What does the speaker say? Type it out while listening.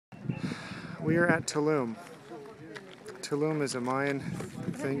We are at Tulum. Tulum is a Mayan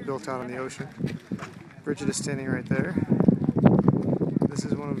thing built out on the ocean. Bridget is standing right there. This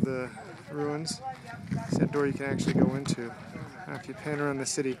is one of the ruins. It's that door you can actually go into. Now if you pan around the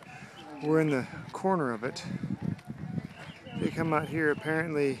city, we're in the corner of it. They come out here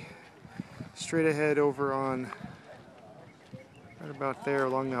apparently straight ahead over on, right about there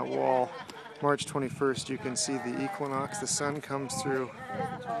along that wall. March 21st, you can see the equinox. The sun comes through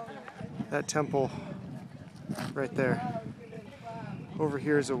that temple right there. Over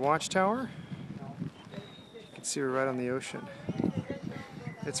here is a watchtower. You can see we're right on the ocean.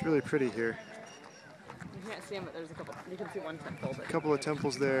 It's really pretty here. You can't see them, but there's a couple. You can see one temple. A couple of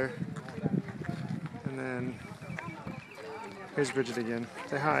temples there. And then here's Bridget again.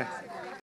 Say hi.